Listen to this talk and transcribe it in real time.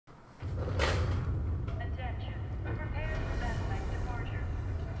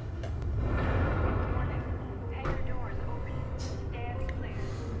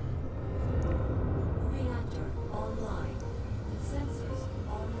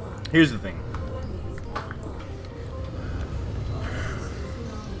Here's the thing.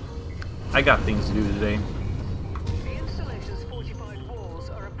 I got things to do today. The installation's fortified walls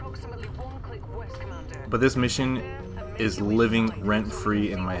are approximately 1 click west, Commander. But this mission is living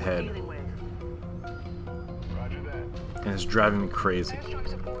rent-free in my head. And it's driving me crazy. Airstrike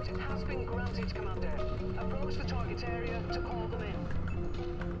support has been granted, Commander. Approach the target area to call them in.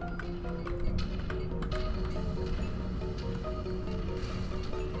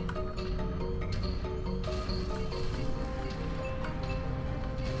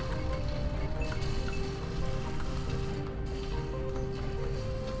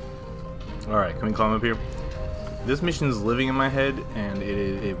 Alright, can we climb up here? This mission is living in my head, and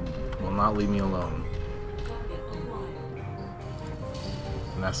it will not leave me alone.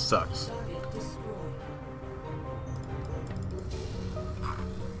 And that sucks.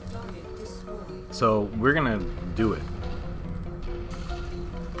 So, we're gonna do it.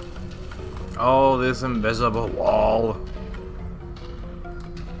 Oh, this invisible wall.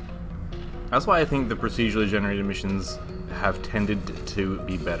 That's why I think the procedurally generated missions have tended to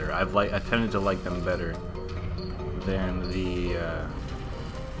be better. I tended to like them better than the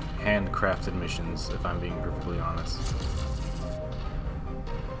handcrafted missions, if I'm being perfectly honest.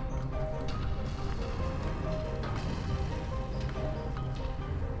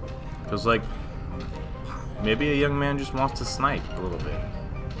 Because, like, maybe a young man just wants to snipe a little bit,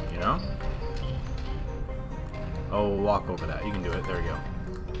 you know? Oh, we'll walk over that. You can do it. There we go.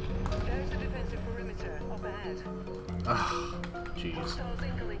 There's the defensive perimeter up ahead. Ugh, jeez. Hostiles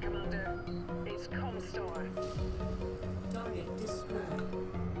incoming, Commander. It's Comstar. Target destroyed.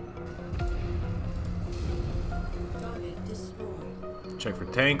 Target destroyed. Check for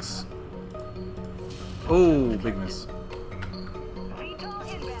tanks. Oh, big miss. VTOL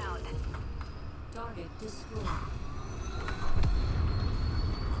inbound. Target destroyed.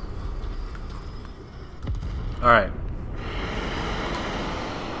 Alright.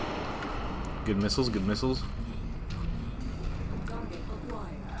 Good missiles, good missiles. Target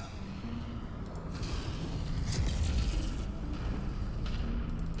acquired.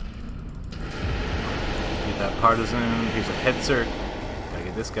 Get that partisan. Here's a hetzer. Gotta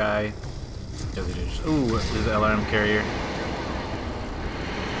get this guy. Ooh, there's the LRM carrier.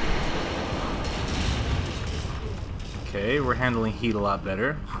 Okay, we're handling heat a lot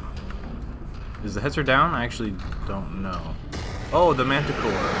better. Is the hetzer down? I actually don't know. Oh, the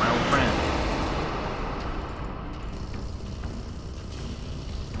Manticore, my old friend.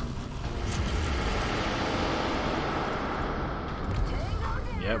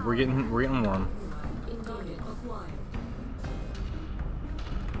 Yeah, we're getting warm. Target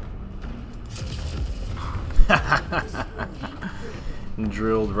acquired.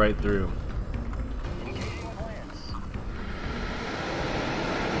 Drilled right through.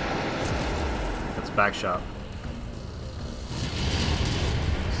 That's back shot.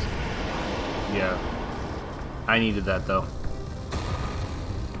 Yeah. I needed that though.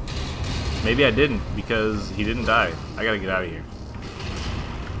 Maybe I didn't because he didn't die. I gotta get out of here.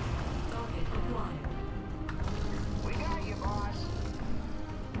 Target acquired. We got you, boss.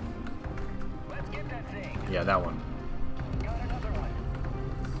 Let's get that thing. Yeah, that one. Got another one.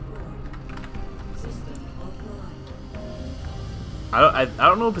 Destroyed. System offline. I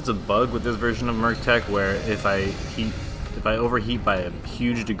don't know if it's a bug with this version of Merc Tech where if I overheat by a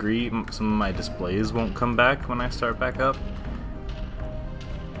huge degree, some of my displays won't come back when I start back up.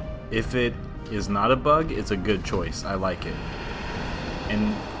 If it is not a bug, it's a good choice. I like it. And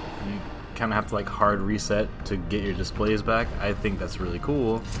you kind of have to like hard reset to get your displays back. I think that's really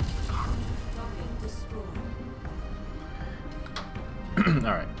cool. Target destroyed.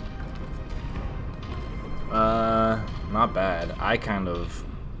 Alright. Not bad. I kind of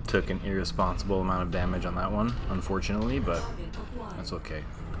took an irresponsible amount of damage on that one, unfortunately, but Target acquired. that's okay.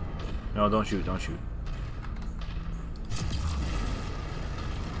 No, don't shoot, don't shoot.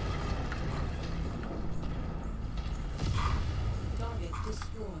 Target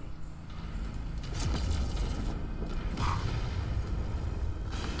destroyed.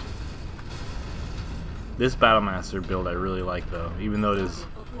 This Battlemaster build I really like though, even though it is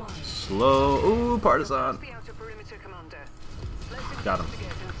Acquired. slow. Ooh, Partisan. The outer perimeter, Commander. Let's Got him.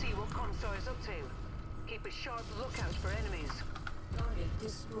 investigate and see what Comstar is up to. Keep a sharp lookout for enemies. Target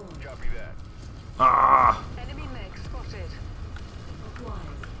destroyed. Copy that. Ah! Enemy mech spotted. Acquired.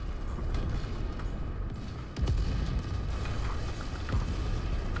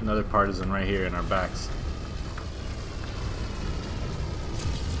 Another Partisan right here in our backs.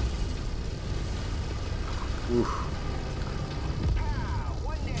 Oof. Pow!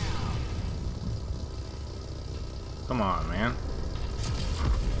 One down. Come on, man.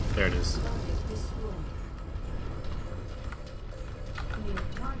 There it is. Target destroyed. New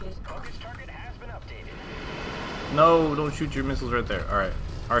target. Focus target has been updated. No, don't shoot your missiles right there. Alright.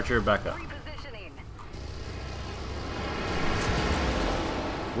 Archer, back up. Repositioning.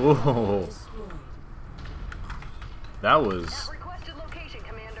 Whoa. Destroyed. That was Have requested location,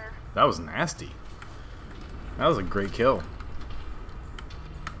 Commander. nasty. That was a great kill.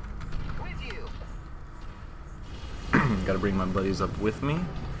 With you. Gotta bring my buddies up with me.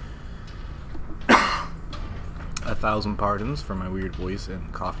 1,000 pardons for my weird voice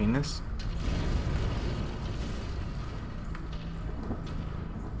and coughiness.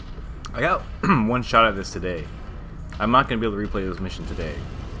 I got one shot at this today. I'm not gonna be able to replay this mission today,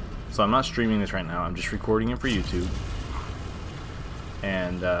 so I'm not streaming this right now. I'm just recording it for YouTube,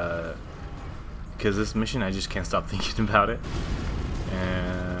 and because this mission, I just can't stop thinking about it,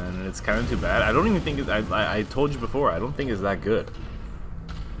 and it's kind of too bad. I don't even think I told you before, I don't think it's that good.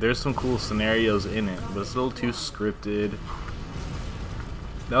 There's some cool scenarios in it, but it's a little too scripted.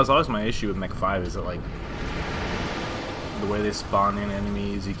 That was always my issue with Mech 5, is that like the way they spawn in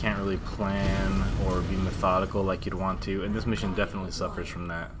enemies, you can't really plan or be methodical like you'd want to, and this mission definitely suffers from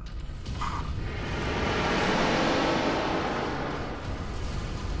that.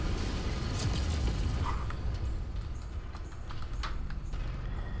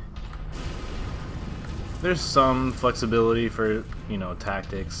 There's some flexibility for, you know,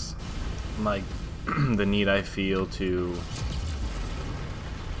 tactics, like the need I feel to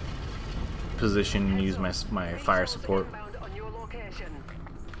position and use my fire support. Inbound on your location.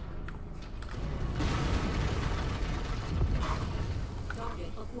 Target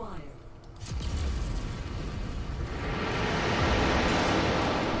acquired.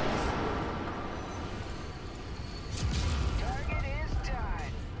 Target is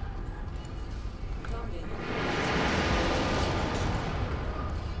done. Target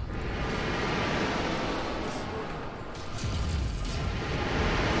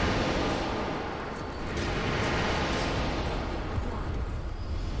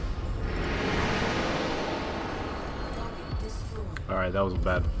Alright, that was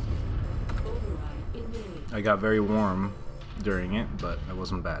bad. override engaged. I got very warm during it, but it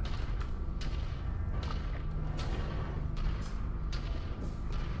wasn't bad.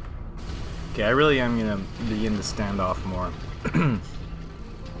 Okay, I really am gonna begin to stand off more.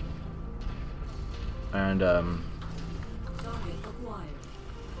 And Target acquired.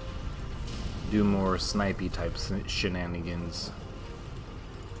 do more snipey type shenanigans.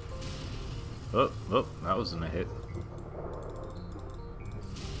 Oh, that wasn't a hit.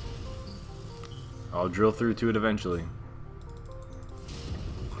 I'll drill through to it eventually.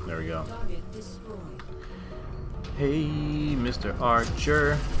 There we go. Target destroyed. Hey, Mr.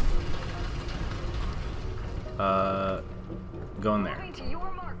 Archer. Go in there. Moving to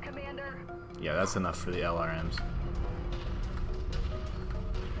your mark, Commander. Yeah, that's enough for the LRMs.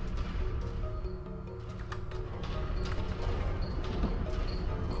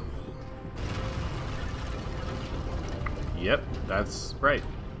 Yep, that's right.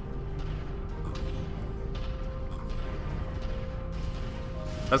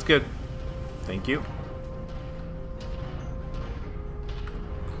 That's good. Thank you.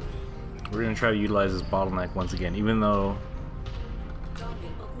 We're gonna try to utilize this bottleneck once again, even though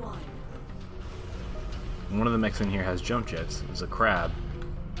Target acquired. one of the mechs in here has jump jets. It's a crab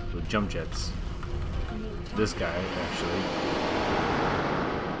with jump jets. This guy, actually.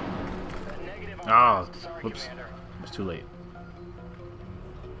 Negative on Ah, cost. Sorry, whoops. Commander. It was too late.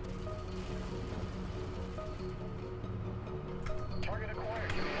 Target acquired,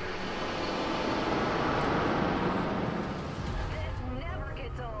 Commander. This never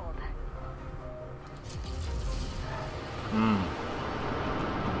gets old.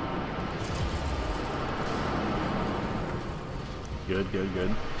 Good, good,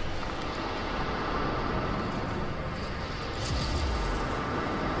 good.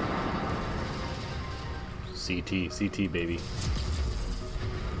 CT, baby.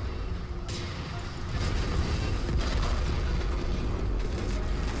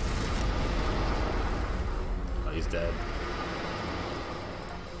 Oh, he's dead.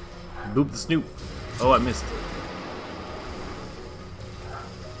 Boop the snoop. Oh, I missed.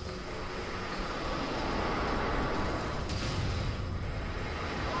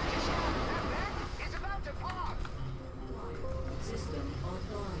 It's about to pop. System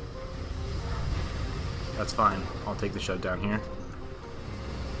offline. That's fine. I'll take the shutdown here.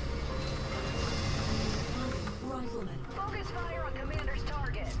 Rifleman. Focus fire on Commander's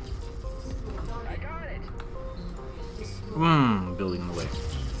target. I got it. Building the way.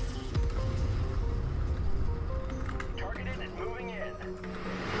 Targeted and moving in.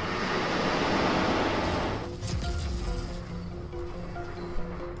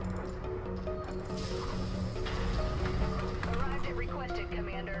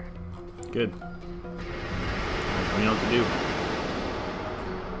 Good. We know what to do.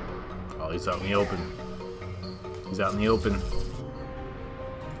 Oh, he's out in the open. He's out in the open.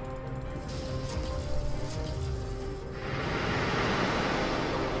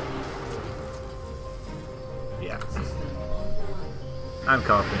 Yeah. I'm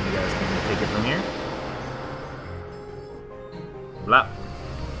confident you guys can take it from here. Blah.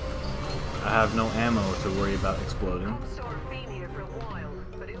 I have no ammo to worry about exploding. Comstar have been here for a while,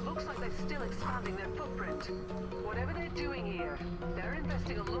 but it looks like they're still expanding their footprint. Whatever they're doing here, they're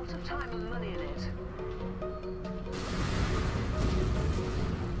investing a lot of time and money in it.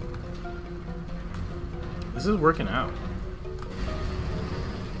 This is working out.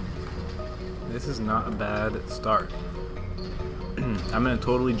 This is not a bad start. I'm gonna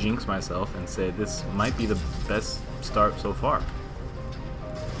totally jinx myself and say this might be the best start so far.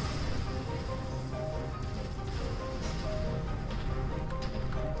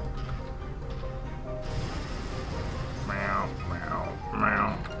 Meow, meow,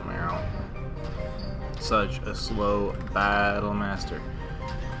 meow, meow. Such a slow battle master.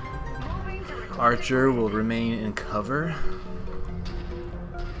 Moving to request Archer will remain in cover.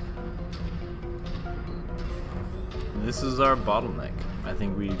 This is our bottleneck. I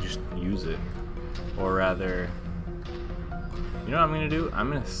think we just use it. Or rather, you know what I'm gonna do?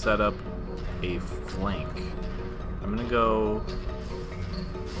 I'm gonna set up a flank. I'm gonna go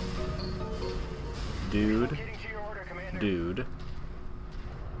dude, Getting to your order, Commander. dude.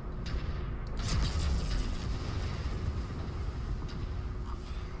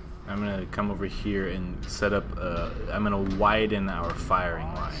 I'm gonna come over here and set up, I'm gonna widen our firing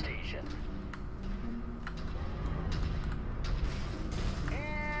On line. station.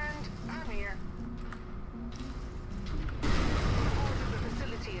 And I'm here. the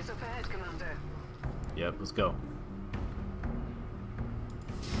facility is up ahead, Commander. Yep, let's go.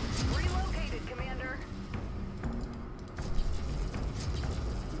 Relocated, Commander.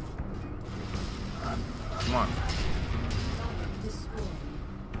 Come on.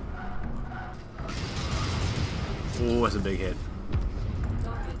 Oh, that's a big hit.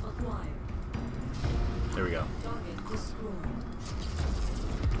 Target acquired. There we go. Target destroyed.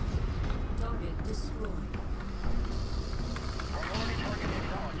 Target destroyed. Priority target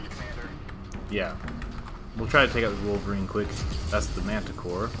acknowledged, Commander. Yeah. We'll try to take out the Wolverine quick. That's the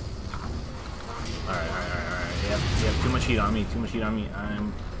Manticore. Alright. Yep, too much heat on me,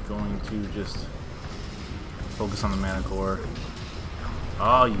 I'm going to just focus on the Manticore.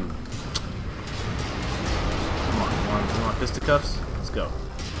 Oh, you. Come on, you want fisticuffs? Let's go.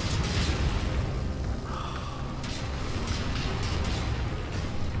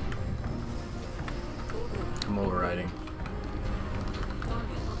 I'm overriding.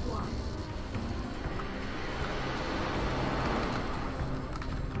 Target acquired.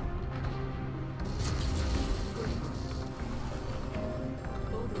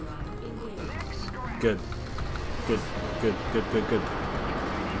 Override engaged. Next scrap. Good. Good.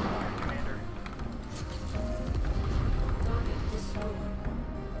 Commander. Target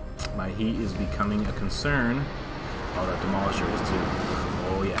destroyed. My heat is becoming a concern. Oh, that Demolisher is too.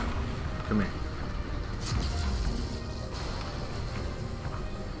 Oh, yeah. Come here.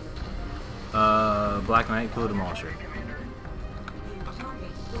 Black Knight, kill a Demolisher. Commander.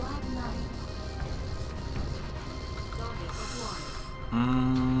 Target Black Knight. Target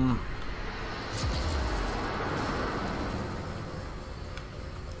acquired.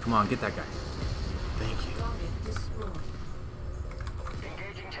 Come on, get that guy. Thank you. Target destroyed.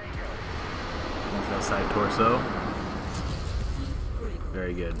 Engaging Tango. One for that side torso. Critical.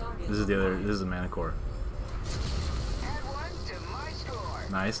 Very good. This is the other. This is the Manticore. Add one to my score.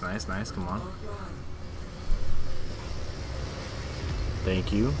 Nice. Come on. Offline.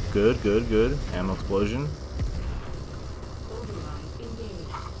 Thank you. Good. Ammo explosion. Override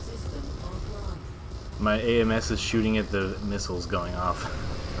engaged. System offline. My AMS is shooting at the missiles going off.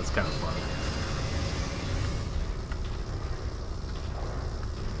 That's kind of funny.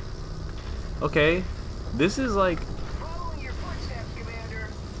 Okay, this is like Following your footsteps, Commander.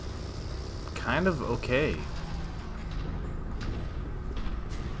 kind of okay.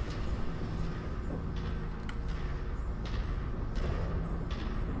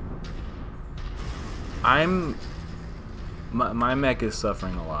 My mech is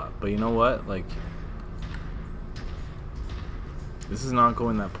suffering a lot, but you know what? Like, this is not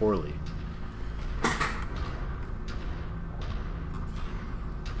going that poorly.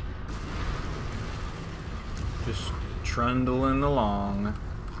 Just trundling along.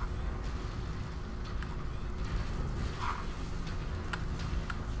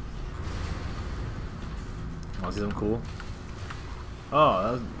 Want to see something cool?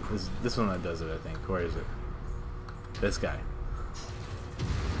 Oh, this one that does it, I think. Where is it? This guy.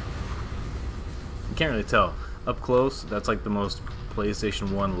 You can't really tell. Up close, that's like the most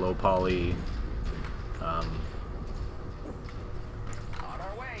PlayStation 1 low poly On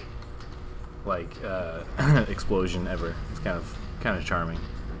our way. like explosion ever. It's kind of charming.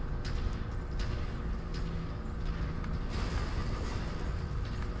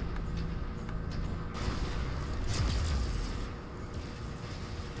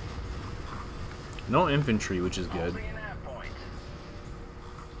 No infantry, which is good. Holding an nav point.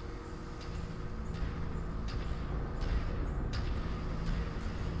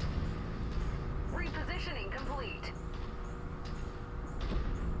 Repositioning complete.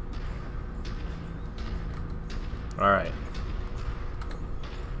 Alright.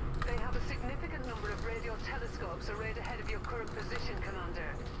 They have a significant number of radio telescopes arrayed ahead of your current position,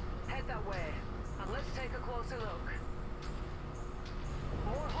 Commander. Head that way, and let's take a closer look.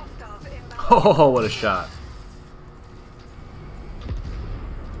 More hostiles inbound. Oh, what a shot.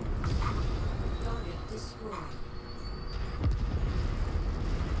 Target destroyed.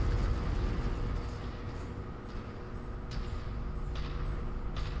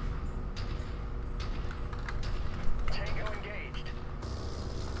 Tango engaged.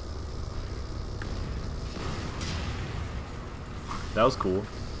 That was cool.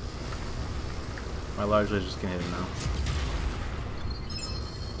 My large lasers can hit him now.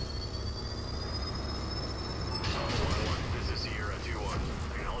 This is Sierra 2-1.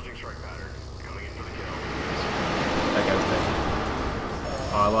 Acknowledging strike pattern. Coming in for the kill. That guy's dead.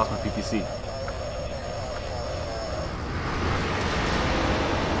 Oh, I lost my PPC.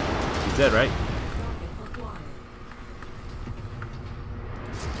 He's dead, right? Target acquired.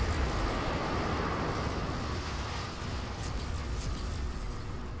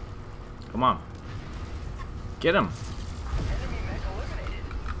 Come on. Get him. Enemy mech eliminated.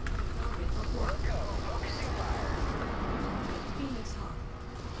 Target acquired. Go. Focusing fire. Phoenix Hawk.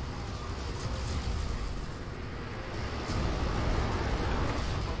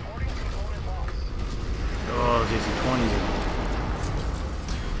 Reporting component loss. Oh, JC-20s.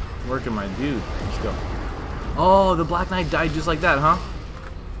 Working my dude. Let's go. Oh, the Black Knight died just like that, huh?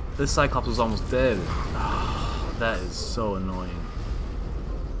 This Cyclops was almost dead. Oh, that is so annoying.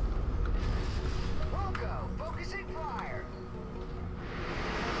 Go. Focusing fire.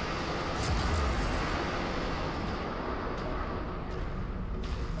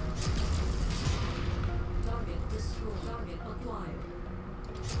 Target destroyed. Target acquired.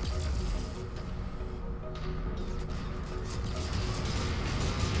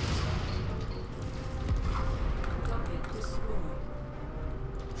 Target destroyed.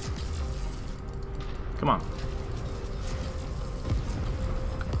 Come on.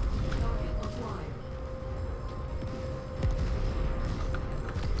 Target acquired.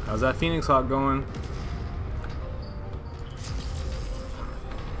 How's that Phoenix Hawk going?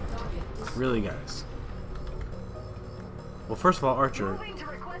 Target destroyed. Really, guys? Well, first of all, Archer, Moving to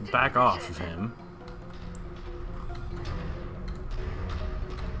requested back off of position. him.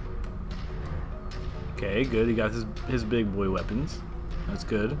 Okay, good. He got his big boy weapons. That's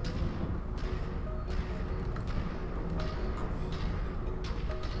good.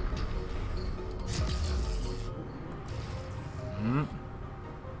 Hmm.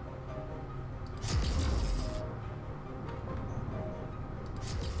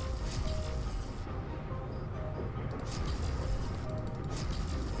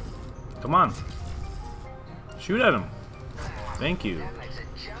 Come on. Shoot at him. Thank you. That makes a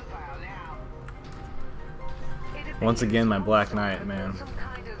jump out now. It appears Once again, my Black Comstar Knight, have man. built some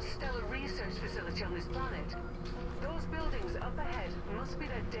kind of stellar research facility on this planet. Those buildings up ahead must be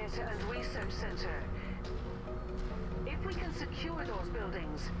their data and research center. If we can secure those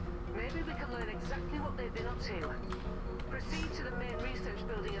buildings, maybe we can learn exactly what they've been up to. Proceed to the main research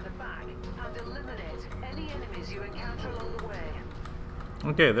building at the back and eliminate any enemies you encounter along the way.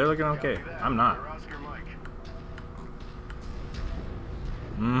 Okay, they're looking okay. I'm not. You're Oscar Mike.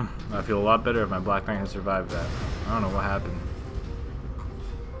 I feel a lot better if my Black Knight had survived that. I don't know what happened.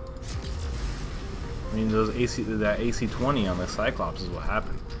 I mean, that AC-20 on the Cyclops is what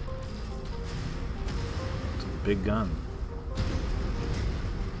happened. It's a big gun.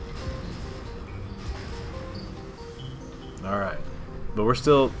 Alright. But we're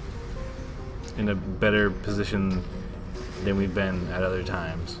still in a better position than we've been at other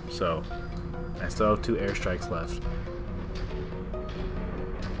times. So, I still have 2 airstrikes left.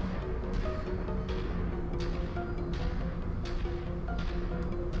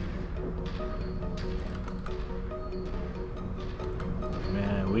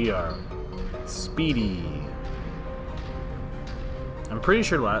 Man, we are speedy. pretty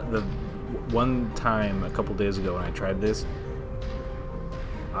sure the one time a couple days ago when I tried this,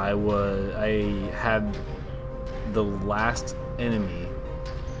 I had the last enemy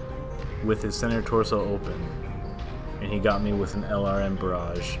with his center torso open, and he got me with an LRM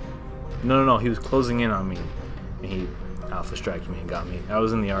barrage. No, he was closing in on me, and he alpha striked me and got me. I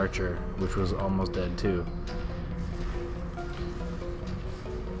was in the Archer, which was almost dead too.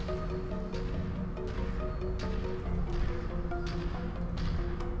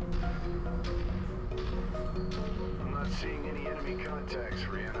 I'm not seeing any enemy contacts,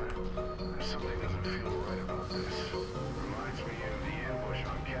 Rihanna. Something doesn't feel right about this. Reminds me of the ambush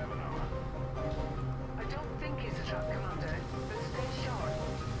on Kavanaugh. I don't think it's a trap, Commander, but stay sharp.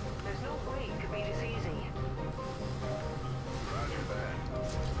 There's no way it could be this easy. Roger that.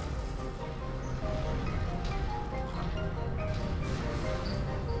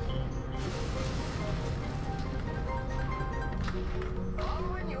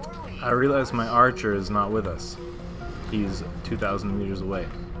 Following your lead. I realized my Archer is not with us. He's 2,000 meters away.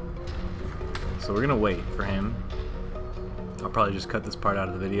 So we're gonna wait for him. I'll probably just cut this part out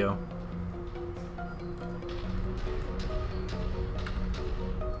of the video.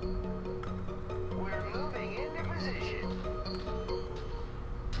 We're moving into position.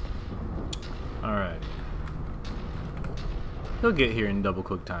 Alright. He'll get here in double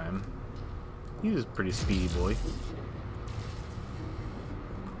quick time. He's a pretty speedy boy.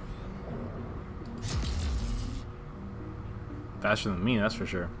 Faster than me, that's for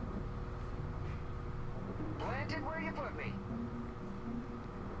sure. Planted where you put me.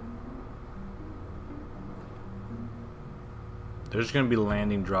 There's gonna be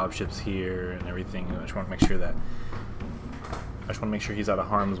landing dropships here and everything. I just want to make sure that he's out of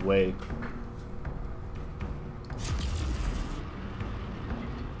harm's way.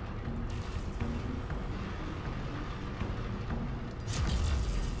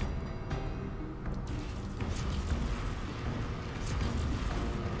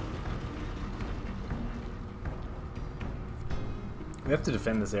 We have to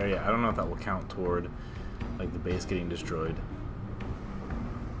defend this area. I don't know if that will count toward like the base getting destroyed.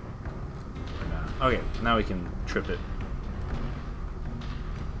 Or not. Okay, now we can trip it.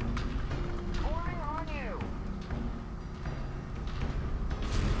 Pouring on you.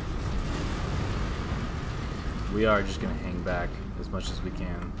 We are just gonna hang back as much as we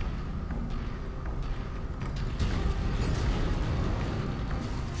can.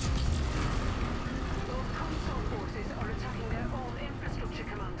 Those Comstar forces are attacking their own infrastructure,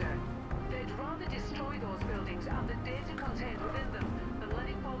 Commander. They'd rather destroy those buildings and the data contained within them than let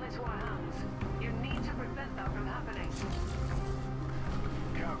it fall into our hands. You need to prevent that from happening.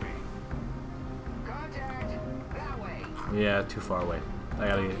 Copy. Contact. That way. Yeah, too far away. I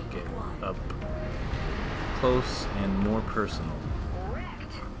gotta get up close and more personal.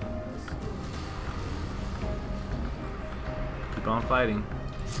 Wrecked. Keep on fighting.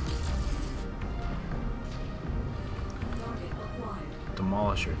 Target acquired.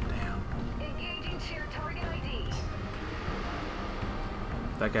 Demolisher, damn. Engaging shared target ID.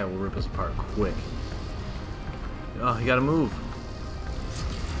 That guy will rip us apart quick. Oh, he gotta move.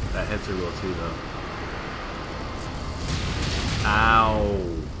 That hits her will too, though. Ow.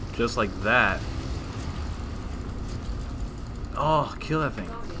 Just like that. Oh, kill that thing.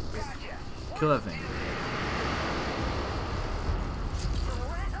 Gotcha. Kill that thing.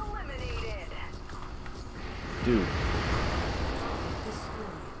 Threat eliminated. Dude. Target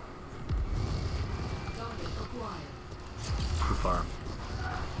destroyed. Target acquired. Too far.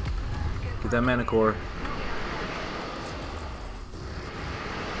 Get that mana core.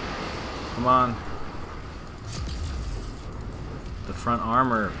 Come on. The front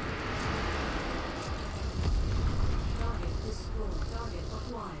armor. Target destroyed. Target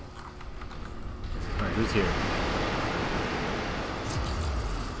acquired. Alright, who's here?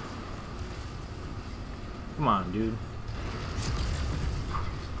 Come on, dude.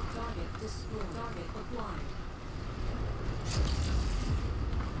 Target destroyed. Target acquired.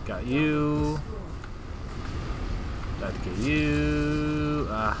 Got you. Destroyed. Got to get you.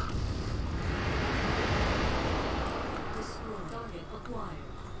 Ah. Destroyed. Target acquired.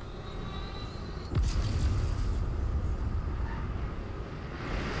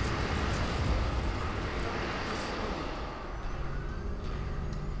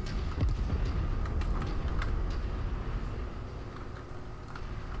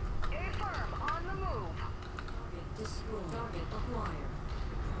 A firm on the move. Target destroyed. Target acquired.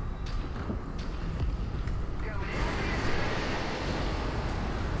 Going in.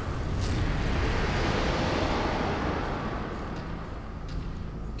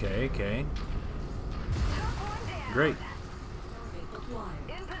 Okay, okay. Took one down. Great. Target acquired. acquired.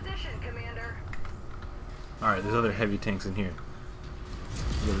 In position, Commander. Alright, there's other heavy tanks in here.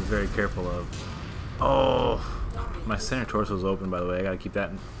 You gotta be very careful of. Oh, my center torso is open, by the way. I gotta keep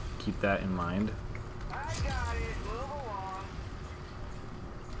that in mind. I got it. Move along.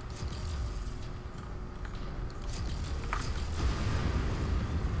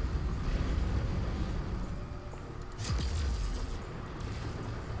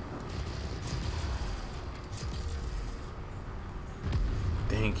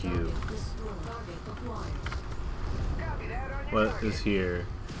 Thank you. Destroyed. Target acquired. Copy that on your What target. is here?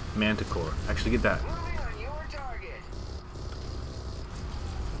 Manticore. Actually, get that. Moving on your target.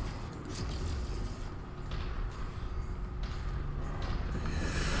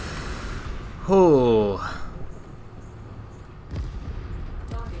 Oh,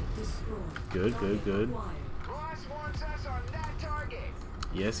 Target destroyed. good, good, good. Acquired. Boss wants us on that target.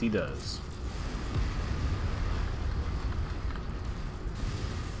 Yes, he does.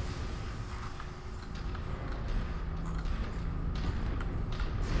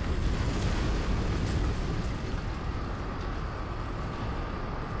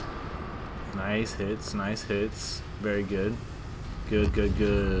 Nice hits, nice hits. Very good. Good, good,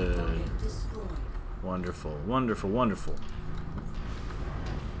 good. Target destroyed. Wonderful, wonderful, wonderful.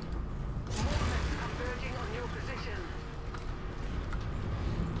 Movement converging on your position.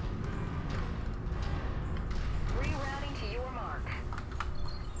 Rerouting to your mark.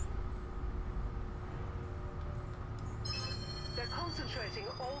 They're concentrating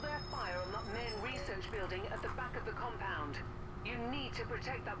all their fire on that main research building at the back of the compound. You need to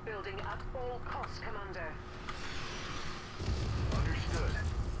protect that building at all costs, Commander. Understood.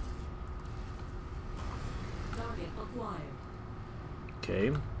 Target acquired.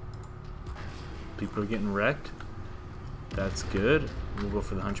 Okay. People are getting wrecked. That's good. We'll go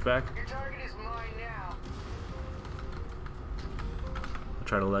for the hunchback. Your target is mine now. I'll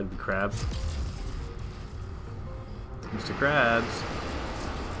try to leg the crab. Mr. Krabs.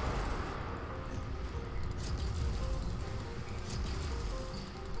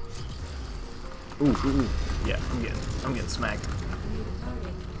 Ooh, ooh, ooh. Yeah, I'm getting smacked. New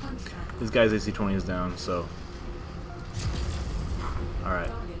target. Comstar. This guy's AC-20 is down, so. Alright.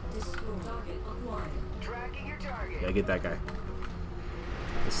 Target destroyed. Target acquired. Tracking your target. Yeah, get that guy.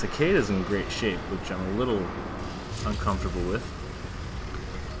 The cicada's in great shape, which I'm a little uncomfortable with.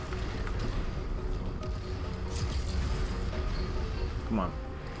 Come on.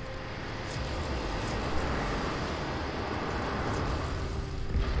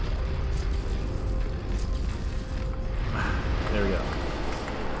 There we go.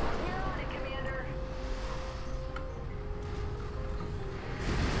 We're on it, Commander.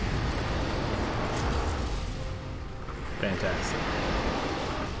 Fantastic.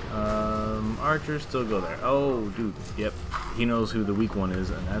 Archers still go there. Oh, dude. Yep. He knows who the weak one is,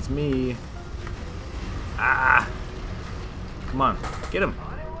 and that's me. Ah! Come on. Get him.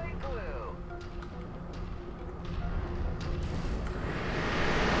 On it like glue.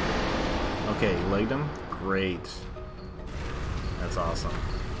 Okay, you legged him? Great. That's awesome.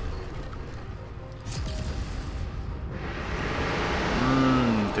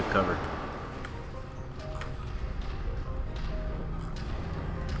 Took cover.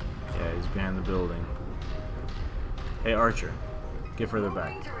 Yeah, he's behind the building. Hey, Archer. Get further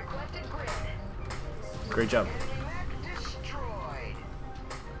back. Moving to requested grid. Great job. Enemy mech destroyed.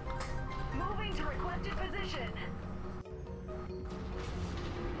 Moving to requested position.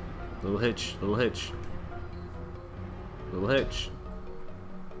 Little hitch, little hitch. Little hitch.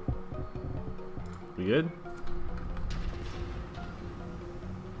 We good?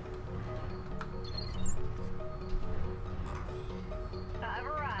 I've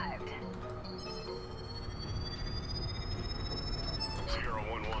arrived. Sierra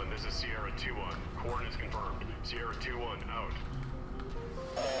 1-1, this is Sierra 2-1. Coordinates confirmed. Sierra 2-1 out.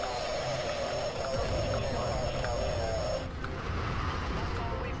 That's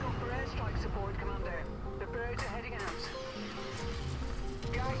all we've got for airstrike support, Commander. The birds are heading out.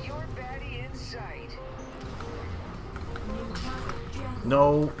 Got your baddie in sight. New target. Jeehun.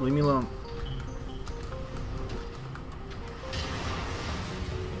 No, leave me alone.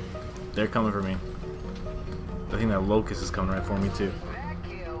 They're coming for me. I think that locust is coming right for me too. That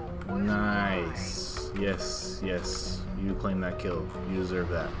kill was Nice. Yes, yes. You claim that kill. You deserve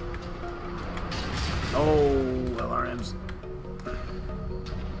that. Oh, LRMs.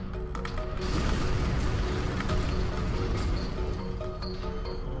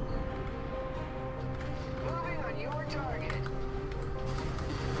 moving on your target.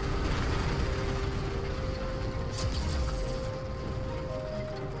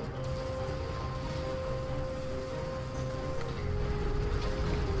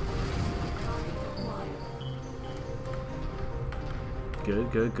 Good,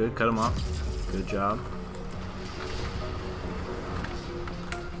 good, good. Cut him off. Good job.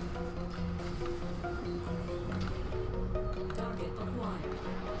 Target acquired.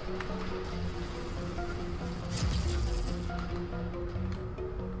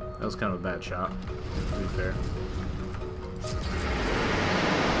 That was kind of a bad shot, to be fair.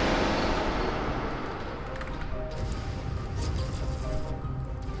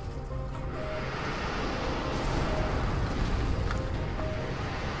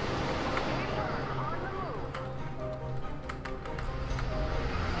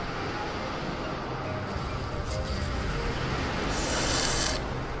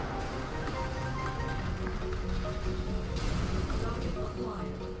 Target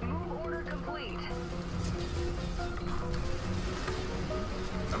acquired. Move order complete.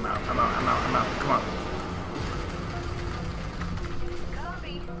 I'm out, I'm out, I'm out, I'm out. Come on.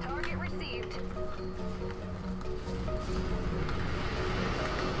 Copy. Target received.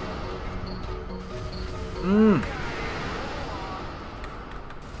 Mmm.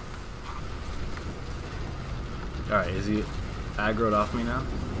 Alright, is he aggroed off me now?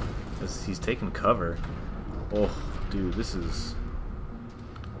 He's taking cover. Oh, dude, this is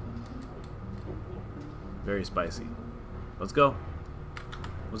very spicy. Let's go.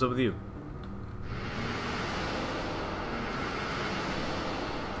 What's up with you?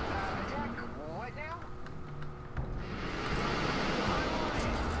 Attack. What now?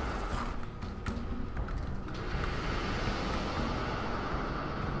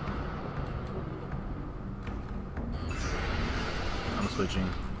 I'm switching.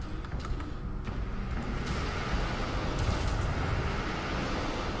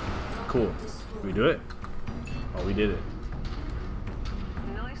 Cool. Did we do it? Oh, we did it.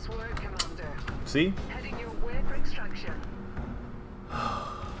 Nice work, Commander. See? Heading your way for extraction.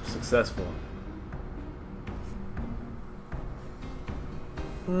 Successful.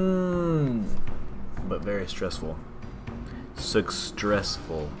 But very stressful.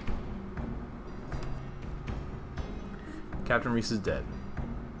 Stressful. Captain Reese is dead.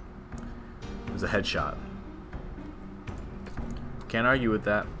 It was a headshot. Can't argue with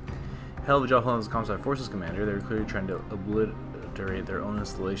that. Hell of a job as Comstar Forces commander. They were clearly trying to obliterate their own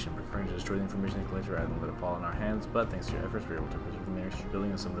installation, preferring to destroy the information they collected rather than let it fall in our hands. But thanks to your efforts, we were able to preserve the mayor's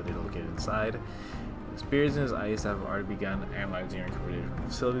building and some of the data located inside. Spears and his IS have already begun analyzing and recovering from the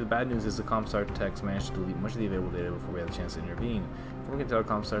facility. The bad news is the Comstar techs managed to delete much of the available data before we had a chance to intervene. From what we can tell,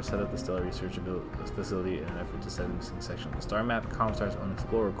 Comstar set up the Stellar Research Facility in an effort to set the missing section of the star map. Comstar's own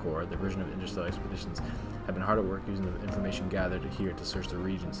Explorer Corps, the version of Interstellar Expeditions, have been hard at work using the information gathered here to search the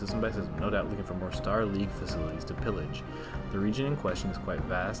region, system by system, no doubt looking for more Star League facilities to pillage. The region in question is quite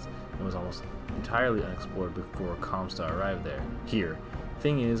vast and was almost entirely unexplored before Comstar arrived there. Here.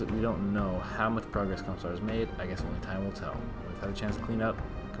 Thing is, we don't know how much progress Comstar has made. I guess only time will tell. When we've had a chance to clean up,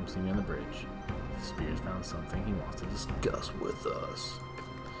 come see me on the bridge. If Spears found something he wants to discuss with us.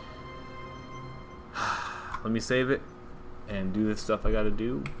 Let me save it and do the stuff I gotta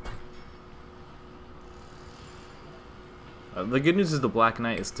do. The good news is the Black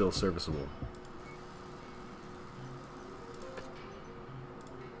Knight is still serviceable.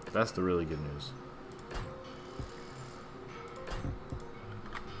 That's the really good news.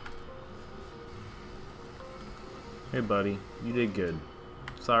 Hey buddy, you did good.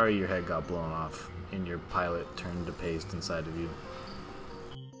 Sorry your head got blown off and your pilot turned to paste inside of you.